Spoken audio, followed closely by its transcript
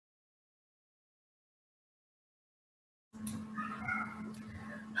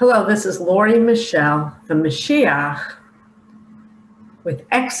Hello, this is Lori Michelle, the Moshiach, with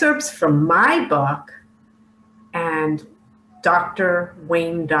excerpts from my book and Dr.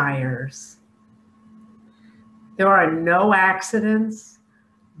 Wayne Dyer's. There are no accidents.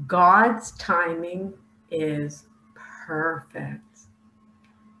 God's timing is perfect.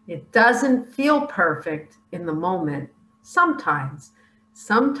 It doesn't feel perfect in the moment. Sometimes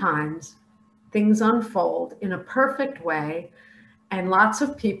things unfold in a perfect way, and lots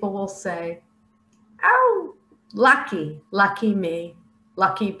of people will say, oh, lucky me,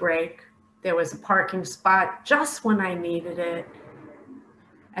 lucky break. There was a parking spot just when I needed it.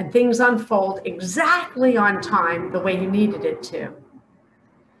 And things unfold exactly on time the way you needed it to.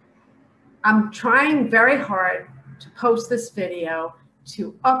 I'm trying very hard to post this video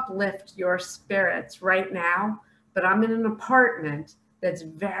to uplift your spirits right now, but I'm in an apartment that's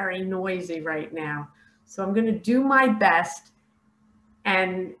very noisy right now. So I'm going to do my best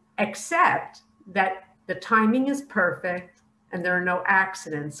and accept that the timing is perfect and there are no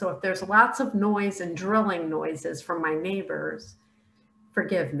accidents. So if there's lots of noise and drilling noises from my neighbors,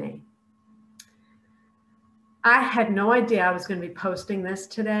 forgive me. I had no idea I was going to be posting this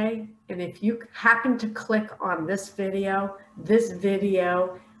today. And if you happen to click on this video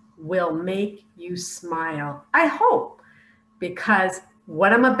will make you smile. I hope, because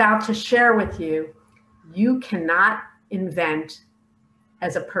what I'm about to share with you, you cannot invent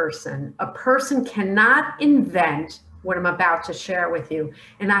as a person. A person cannot invent what I'm about to share with you.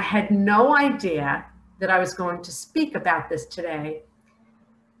 And I had no idea that I was going to speak about this today.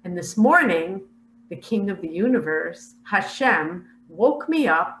 And this morning, the King of the universe, Hashem, woke me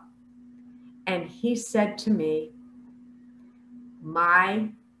up and he said to me, my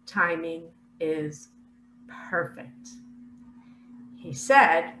timing is perfect. He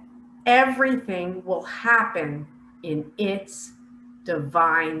said, everything will happen in its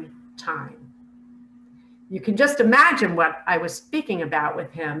divine time. You can just imagine what I was speaking about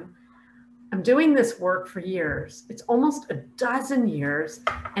with him. I'm doing this work for years. It's almost a dozen years.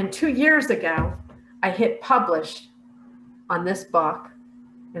 And 2 years ago, I hit publish on this book.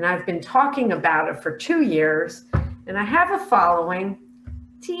 And I've been talking about it for 2 years. And I have a following,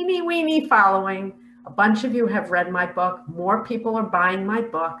 teeny weeny following. A bunch of you have read my book. More people are buying my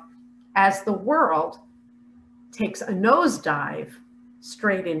book as the world takes a nosedive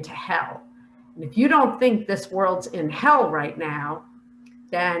straight into hell. And if you don't think this world's in hell right now,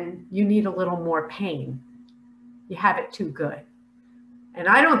 then you need a little more pain. You have it too good. And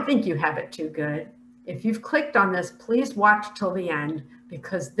I don't think you have it too good. If you've clicked on this, please watch till the end,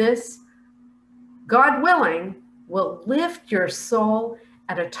 because this, God willing, will lift your soul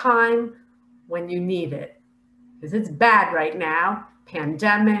at a time when you need it. Because it's bad right now.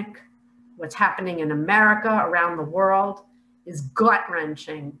 Pandemic, what's happening in America, around the world, is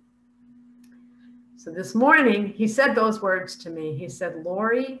gut-wrenching. So this morning, he said those words to me. He said,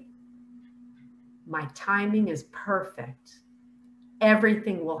 Lori, my timing is perfect.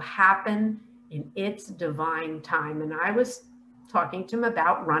 Everything will happen in its divine time. And I was talking to him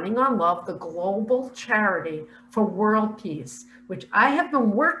about Running on Love, the global charity for world peace, which I have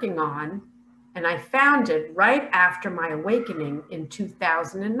been working on, and I founded right after my awakening in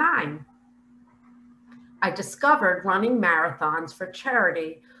 2009. I discovered running marathons for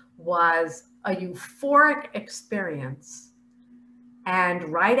charity was a euphoric experience.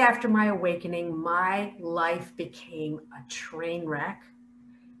 And right after my awakening, my life became a train wreck.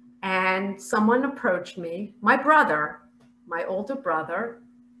 And someone approached me, my brother, my older brother,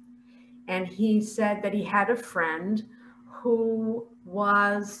 and he said that he had a friend who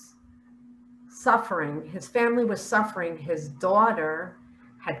was suffering. His family was suffering. His daughter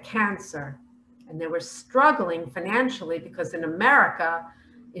had cancer. And they were struggling financially because in America,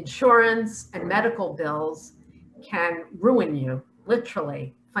 insurance and medical bills can ruin you,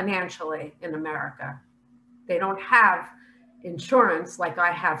 literally, financially in America. They don't have insurance like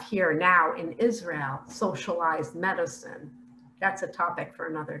I have here now in Israel, socialized medicine. That's a topic for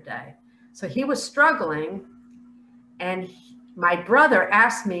another day. So he was struggling, and my brother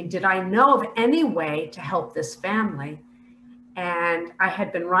asked me, did I know of any way to help this family? And I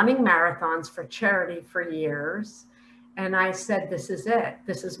had been running marathons for charity for years. And I said, this is it.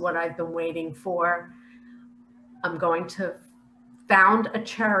 This is what I've been waiting for. I'm going to found a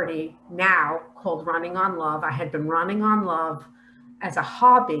charity now called Running on Love. I had been running on love as a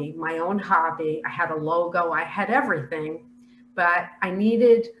hobby, my own hobby. I had a logo, I had everything, but I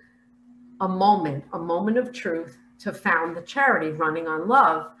needed a moment of truth to found the charity Running on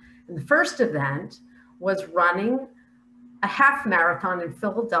Love. And the first event was running a half marathon in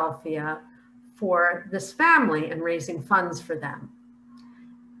Philadelphia for this family and raising funds for them.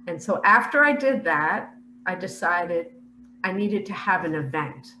 And so after I did that, I decided I needed to have an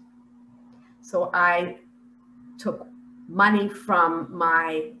event. So I took money from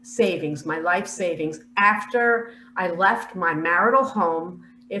my savings, my life savings, after I left my marital home.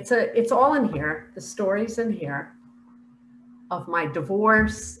 It's all in here. The story's in here of my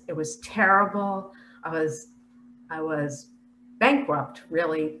divorce. It was terrible. I was bankrupt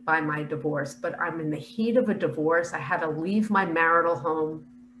really by my divorce, but I'm in the heat of a divorce. I had to leave my marital home,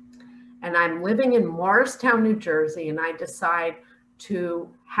 and I'm living in Morristown, New Jersey, and I decide to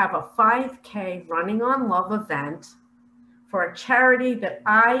have a 5K running on love event for a charity that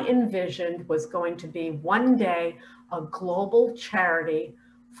I envisioned was going to be one day a global charity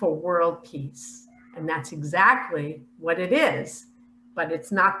for world peace. And that's exactly what it is, but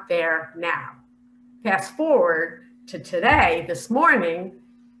it's not there now. Fast forward to today, this morning,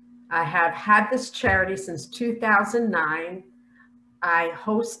 I have had this charity since 2009. I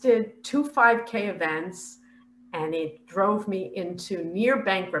hosted 2 5K events, and it drove me into near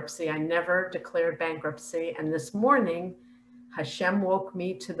bankruptcy. I never declared bankruptcy. And this morning, Hashem woke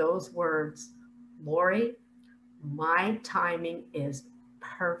me to those words, Lori, my timing is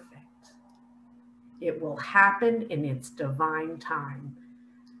perfect. It will happen in its divine time.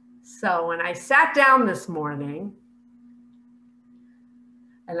 So when I sat down this morning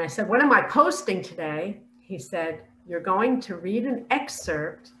and I said, what am I posting today? He said, you're going to read an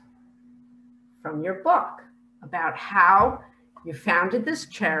excerpt from your book about how you founded this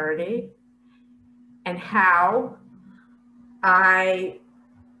charity and how I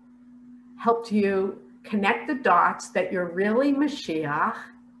helped you connect the dots that you're really Moshiach.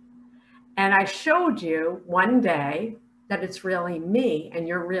 And I showed you one day that it's really me and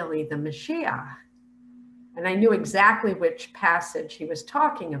you're really the Moshiach. And I knew exactly which passage he was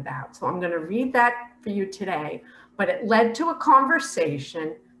talking about. So I'm going to read that for you today. But it led to a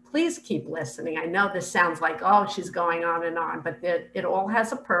conversation. Please keep listening. I know this sounds like, oh, she's going on, but it all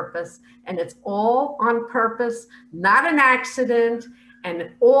has a purpose, and it's all on purpose, not an accident,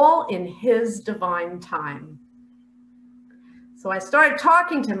 and all in his divine time. So I started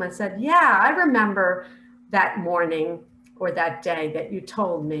talking to him. I said, yeah, I remember that morning or that day that you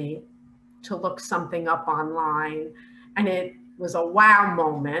told me to look something up online. And it was a wow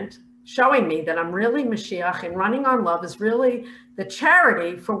moment, showing me that I'm really Moshiach, and Running on Love is really the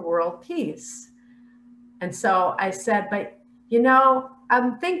charity for world peace. And so I said, but you know,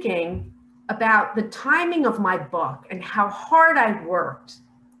 I'm thinking about the timing of my book and how hard I worked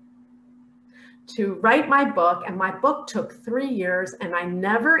to write my book. And my book took 3 years, and I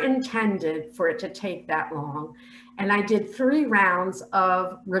never intended for it to take that long. And I did 3 rounds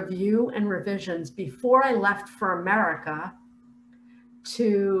of review and revisions before I left for America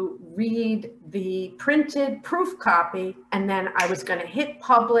to read the printed proof copy, and then I was going to hit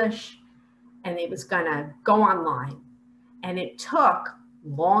publish, and it was going to go online. And it took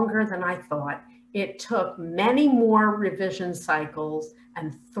longer than I thought. It took many more revision cycles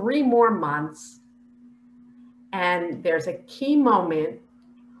and 3 more months. And there's a key moment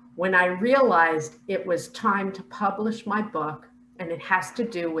when I realized it was time to publish my book, and it has to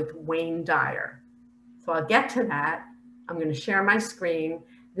do with Wayne Dyer. So I'll get to that. I'm going to share my screen.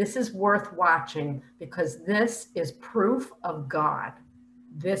 This is worth watching because this is proof of God,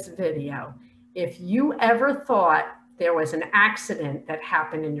 this video. If you ever thought there was an accident that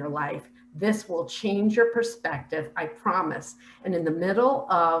happened in your life, this will change your perspective, I promise. And in the middle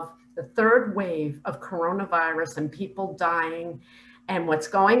of the 3rd wave of coronavirus and people dying and what's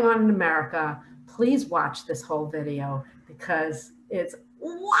going on in America, please watch this whole video because it's,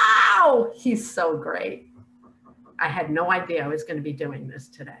 wow, he's so great. I had no idea I was going to be doing this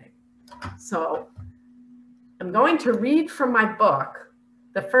today. So I'm going to read from my book,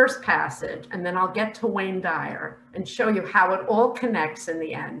 the first passage, and then I'll get to Wayne Dyer and show you how it all connects in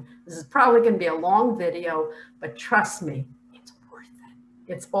the end. This is probably going to be a long video, but trust me, it's worth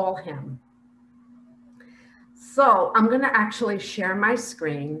it. It's all him. So I'm going to actually share my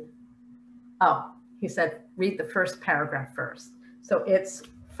screen. Oh, he said, read the first paragraph first. So it's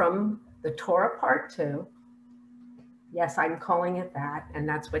from the Torah part 2. Yes, I'm calling it that, and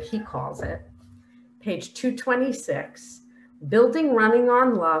that's what he calls it. Page 226, Building Running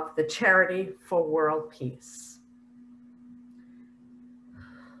on Love, the Charity for World Peace.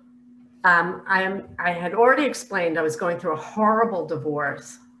 I had already explained I was going through a horrible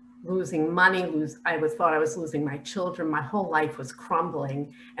divorce, losing money, I thought I was losing my children. My whole life was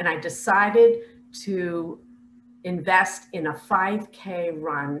crumbling, and I decided to invest in a 5K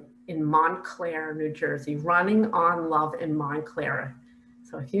run in Montclair, New Jersey, Running on Love in Montclair.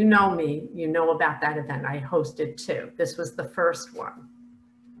 So if you know me, you know about that event. I hosted 2. This was the first one.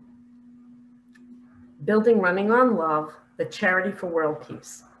 building Running on Love, the charity for world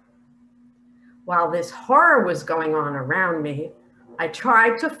peace. While this horror was going on around me, I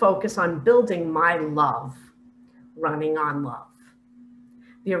tried to focus on building my love, Running on Love.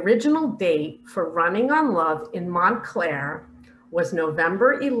 The original date for Running on Love in Montclair was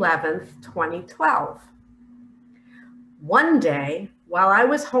November 11th, 2012. One day, while I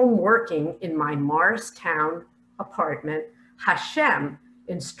was home working in my Morristown apartment, Hashem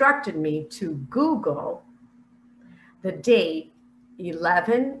instructed me to Google the date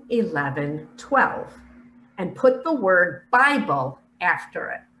 11/11/12 and put the word Bible after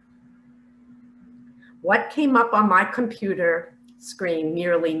it. What came up on my computer screen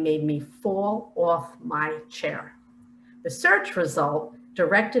nearly made me fall off my chair. The search result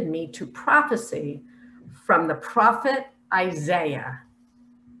directed me to prophecy from the prophet Isaiah.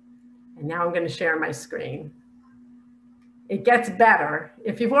 And now I'm going to share my screen. It gets better.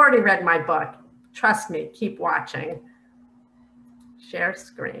 If you've already read my book, trust me, keep watching. Share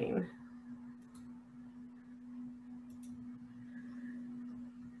screen.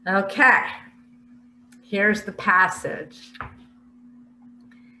 Okay, here's the passage.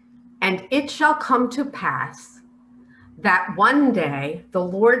 And it shall come to pass that one day the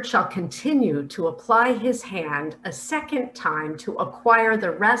Lord shall continue to apply his hand a second time to acquire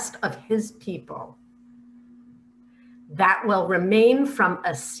the rest of his people that will remain from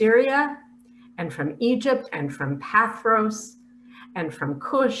Assyria and from Egypt and from Pathros and from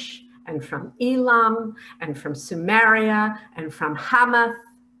Cush and from Elam and from Sumeria and from Hamath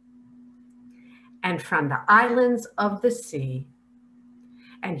and from the islands of the sea.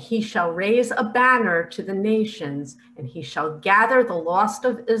 And he shall raise a banner to the nations, and he shall gather the lost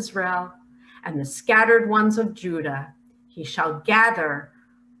of Israel and the scattered ones of Judah. He shall gather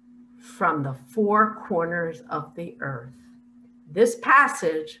from the four corners of the earth. This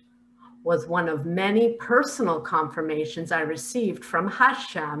passage was one of many personal confirmations I received from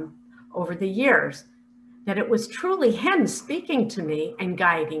Hashem over the years that it was truly him speaking to me and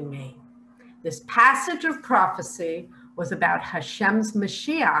guiding me. This passage of prophecy was about Hashem's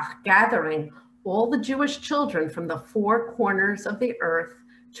Moshiach gathering all the Jewish children from the four corners of the earth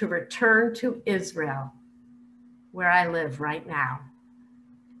to return to Israel, where I live right now.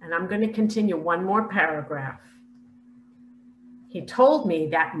 And I'm going to continue one more paragraph. He told me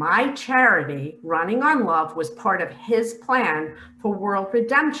that my charity, Running on Love, was part of his plan for world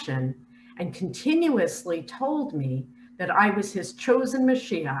redemption, and continuously told me that I was his chosen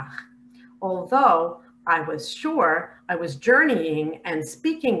Moshiach. Although I was sure I was journeying and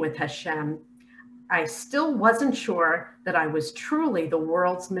speaking with Hashem, I still wasn't sure that I was truly the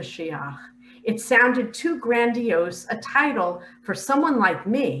world's Mashiach. It sounded too grandiose a title for someone like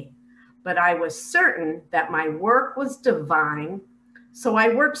me, but I was certain that my work was divine, so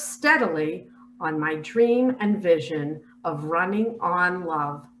I worked steadily on my dream and vision of Running on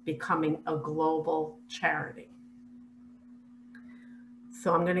Love becoming a global charity.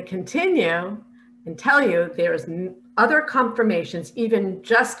 So I'm going to continue and tell you there's other confirmations even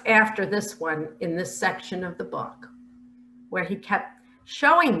just after this one in this section of the book, where he kept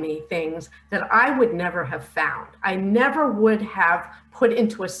showing me things that I would never have found. I never would have put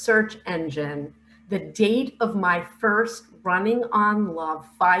into a search engine the date of my first Running on Love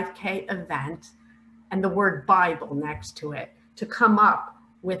 5K event and the word Bible next to it to come up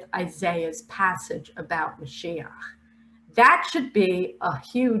with Isaiah's passage about Mashiach. That should be a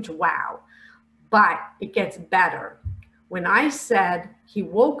huge wow. But it gets better. When I said, he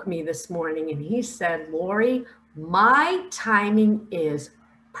woke me this morning and he said, Lori, my timing is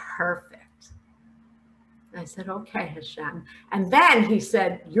perfect. I said, okay, Hashem. And then he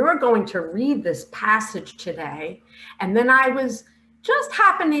said, you're going to read this passage today. And then I just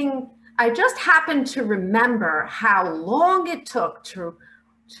happened to remember how long it took to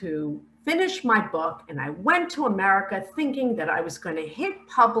finish my book. And I went to America thinking that I was going to hit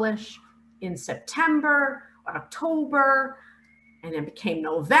publish in September, October, and it became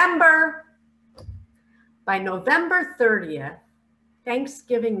November. By November 30th,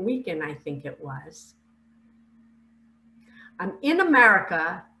 Thanksgiving weekend, I think it was, I'm in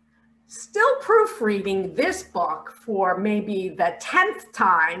America, still proofreading this book for maybe the 10th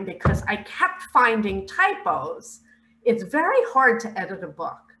time because I kept finding typos. It's very hard to edit a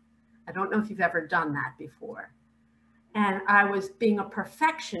book. I don't know if you've ever done that before. And I was being a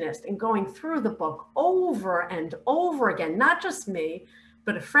perfectionist and going through the book over and over again, not just me,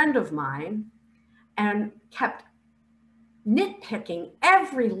 but a friend of mine, and kept nitpicking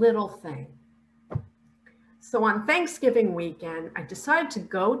every little thing. So on Thanksgiving weekend, I decided to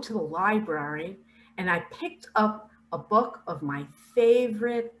go to the library and I picked up a book of my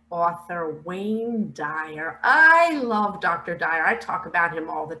favorite author, Wayne Dyer. I love Dr. Dyer. I talk about him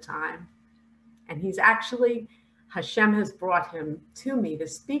all the time. And he's actually, Hashem has brought him to me to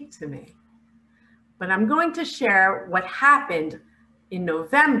speak to me. But I'm going to share what happened in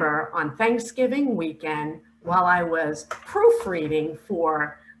November on Thanksgiving weekend while I was proofreading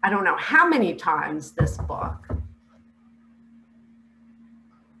for, I don't know how many times, this book.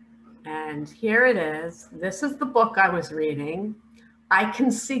 And here it is. This is the book I was reading. I can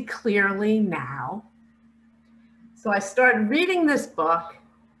see clearly now. So I started reading this book,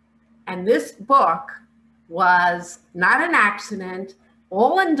 and this book was not an accident,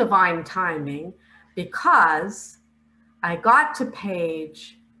 all in divine timing, because I got to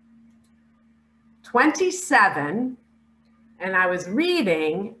page 27 and I was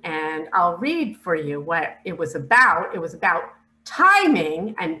reading, and I'll read for you what it was about. It was about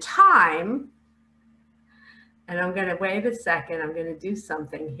timing and time. And I'm going to wait a second. I'm going to do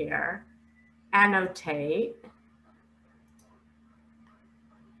something here. Annotate.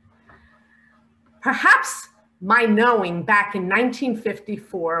 Perhaps my knowing back in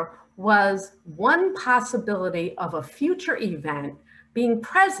 1954 was one possibility of a future event being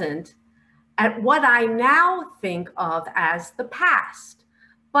present at what I now think of as the past.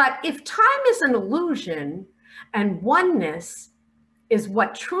 But if time is an illusion and oneness is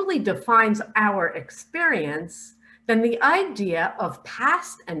what truly defines our experience, then the idea of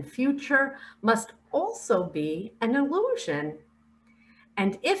past and future must also be an illusion.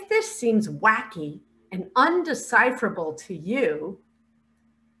 And if this seems wacky and undecipherable to you,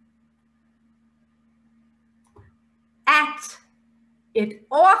 it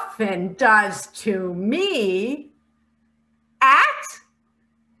often does to me.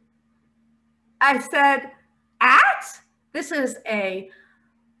 I said, this is a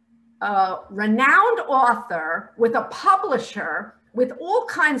renowned author with a publisher with all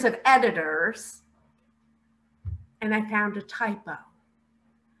kinds of editors, and I found a typo.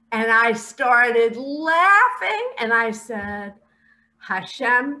 And I started laughing, and I said,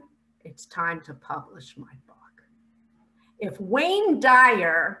 Hashem, it's time to publish my book. If Wayne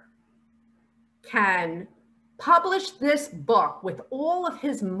Dyer can publish this book with all of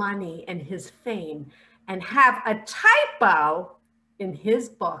his money and his fame and have a typo in his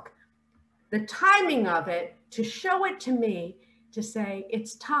book, the timing of it, to show it to me, to say,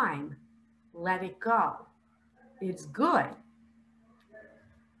 it's time, let it go. It's good.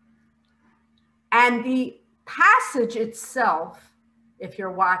 And the passage itself, if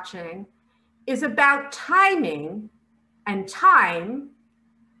you're watching, is about timing and time.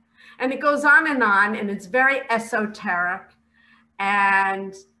 And it goes on, and it's very esoteric.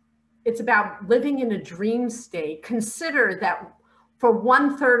 And it's about living in a dream state. Consider that for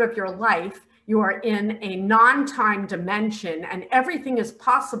 1/3 of your life, you are in a non-time dimension and everything is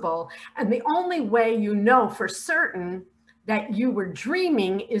possible. And the only way you know for certain that you were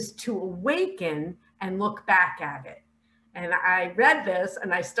dreaming is to awaken and look back at it. And I read this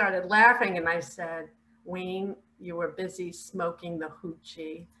and I started laughing, and I said, Wayne, you were busy smoking the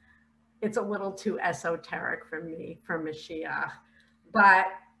hoochie. It's a little too esoteric for me, for Moshiach. But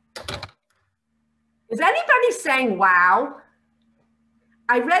is anybody saying, wow?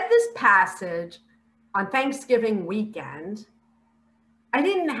 I read this passage on Thanksgiving weekend. I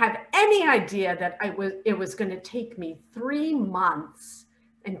didn't have any idea that it was going to take me 3 months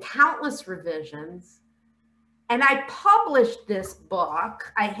and countless revisions. And I published this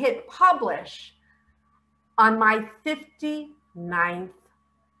book. I hit publish on my 59th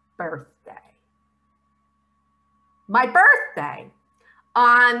birthday. My birthday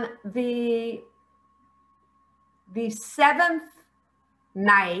on the 7th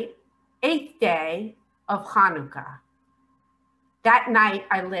night, 8th day of Hanukkah. That night,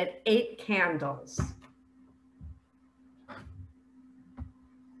 I lit 8 candles.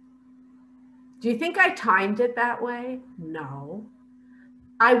 Do you think I timed it that way? No.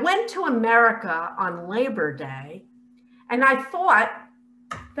 I went to America on Labor Day, and I thought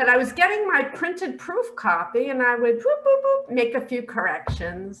that I was getting my printed proof copy, and I would boop, boop, boop, make a few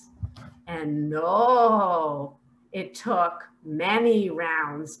corrections. And no, it took many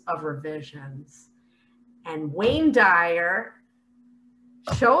rounds of revisions. And Wayne Dyer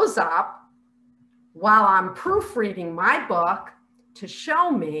shows up while I'm proofreading my book to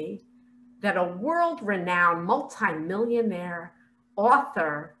show me that a world-renowned multimillionaire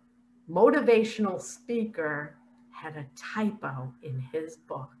author, motivational speaker, had a typo in his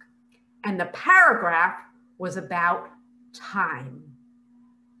book. And the paragraph was about time.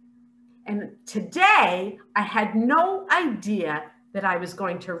 And today, I had no idea that I was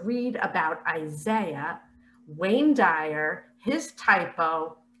going to read about Isaiah Wayne Dyer, his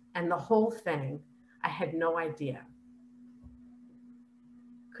typo, and the whole thing. I had no idea.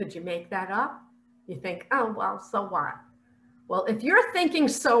 Could you make that up? You think, oh, well, so what? Well, if you're thinking,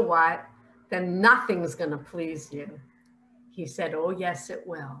 so what, then nothing's going to please you. He said, oh, yes, it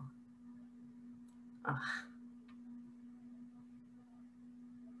will. Ugh.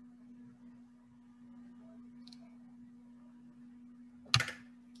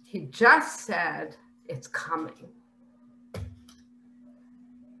 He just said, it's coming.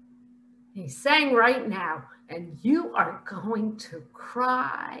 He's saying right now, and you are going to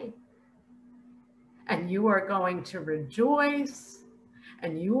cry, and you are going to rejoice,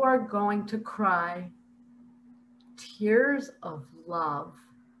 and you are going to cry tears of love,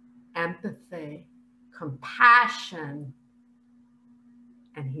 empathy, compassion.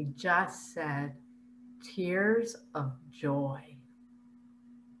 And he just said, tears of joy.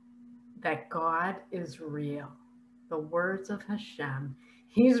 That God is real. The words of Hashem.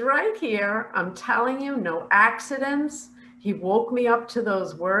 He's right here. I'm telling you, no accidents. He woke me up to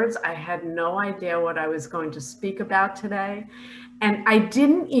those words. I had no idea what I was going to speak about today. And I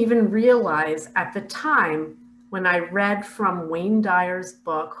didn't even realize at the time when I read from Wayne Dyer's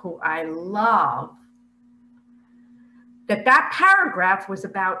book, who I love, that paragraph was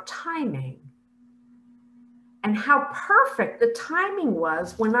about timing. And how perfect the timing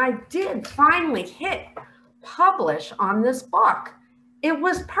was when I did finally hit publish on this book. It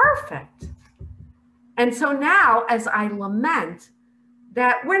was perfect. And so now, as I lament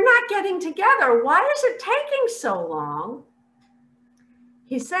that we're not getting together, why is it taking so long?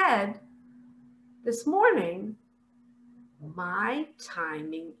 He said this morning, my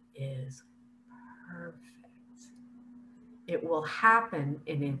timing is perfect. It will happen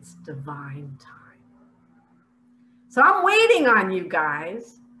in its divine time. So I'm waiting on you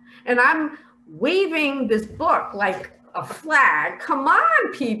guys, and I'm waving this book like a flag. Come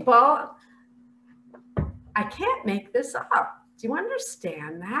on, people. I can't make this up. Do you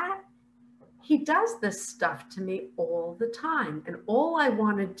understand that? He does this stuff to me all the time, and all I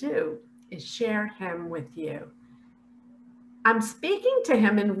want to do is share him with you. I'm speaking to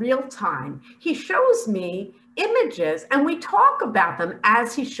him in real time. He shows me images, and we talk about them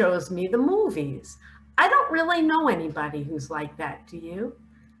as he shows me the movies. I don't really know anybody who's like that, do you?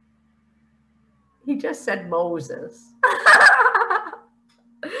 He just said Moses.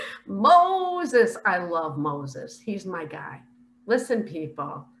 Moses, I love Moses. He's my guy. Listen,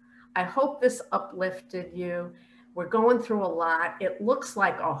 people, I hope this uplifted you. We're going through a lot. It looks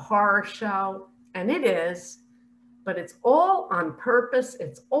like a horror show, and it is, but it's all on purpose.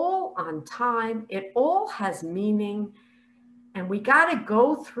 It's all on time. It all has meaning, and we got to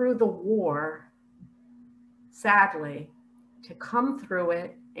go through the war, sadly, to come through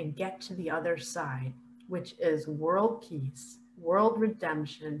it and get to the other side, which is world peace, world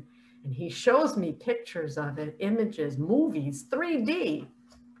redemption. And he shows me pictures of it, images, movies, 3D,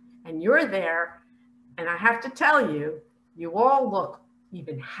 and you're there. And I have to tell you, you all look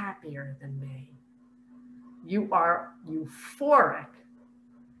even happier than me. You are euphoric.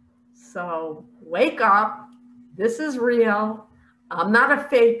 So wake up. This is real. I'm not a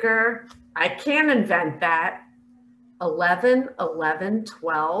faker. I can't invent that. 11, 11,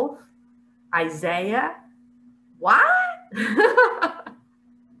 12, Isaiah. What?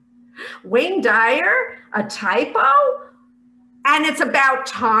 Wayne Dyer, a typo? And it's about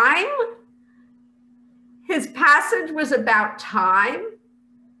time? His passage was about time?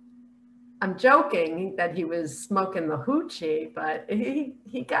 I'm joking that he was smoking the hoochie, but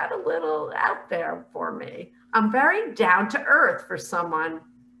he got a little out there for me. I'm very down to earth for someone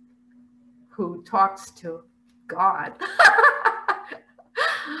who talks to God.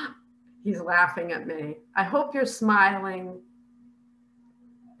 He's laughing at me. I hope you're smiling.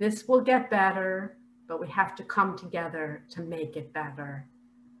 This will get better, but we have to come together to make it better.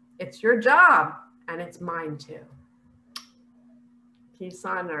 It's your job, and it's mine too. Peace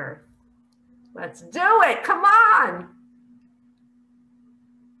on earth. Let's do it. Come on.